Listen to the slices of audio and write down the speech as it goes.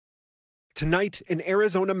Tonight, an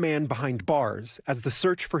Arizona man behind bars as the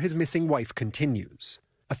search for his missing wife continues.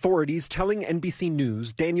 Authorities telling NBC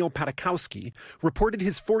News Daniel Patakowski reported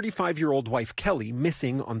his 45-year-old wife Kelly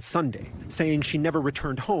missing on Sunday, saying she never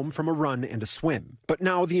returned home from a run and a swim. But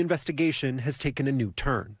now the investigation has taken a new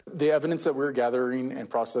turn. The evidence that we're gathering and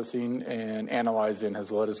processing and analyzing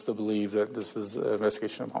has led us to believe that this is an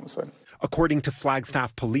investigation of homicide. According to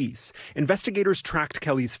Flagstaff Police, investigators tracked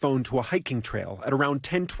Kelly's phone to a hiking trail at around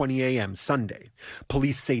 10:20 a.m. Sunday.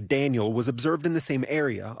 Police say Daniel was observed in the same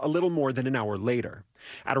area a little more than an hour later.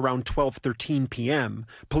 At around 12:13 p.m.,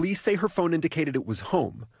 police say her phone indicated it was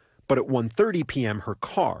home, but at 1:30 p.m. her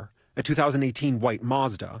car, a 2018 white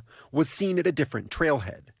Mazda, was seen at a different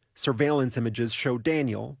trailhead. Surveillance images show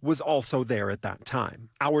Daniel was also there at that time.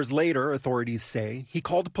 Hours later, authorities say he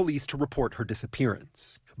called police to report her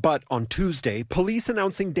disappearance. But on Tuesday, police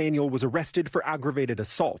announcing Daniel was arrested for aggravated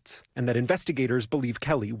assault and that investigators believe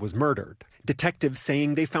Kelly was murdered. Detectives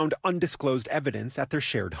saying they found undisclosed evidence at their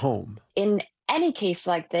shared home. In any case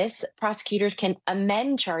like this, prosecutors can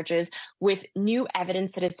amend charges with new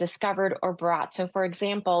evidence that is discovered or brought. So, for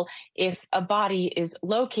example, if a body is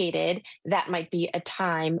located, that might be a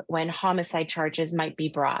time when homicide charges might be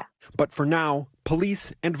brought. But for now,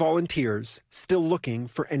 police and volunteers still looking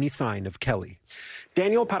for any sign of Kelly.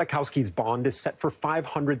 Daniel Patakowski's bond is set for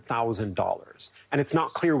 $500,000, and it's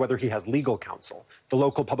not clear whether he has legal counsel. The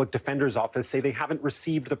local public defender's office say they haven't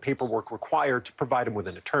received the paperwork required to provide him with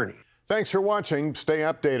an attorney. Thanks for watching. Stay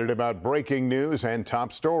updated about breaking news and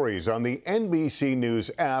top stories on the NBC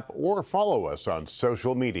News app or follow us on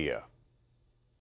social media.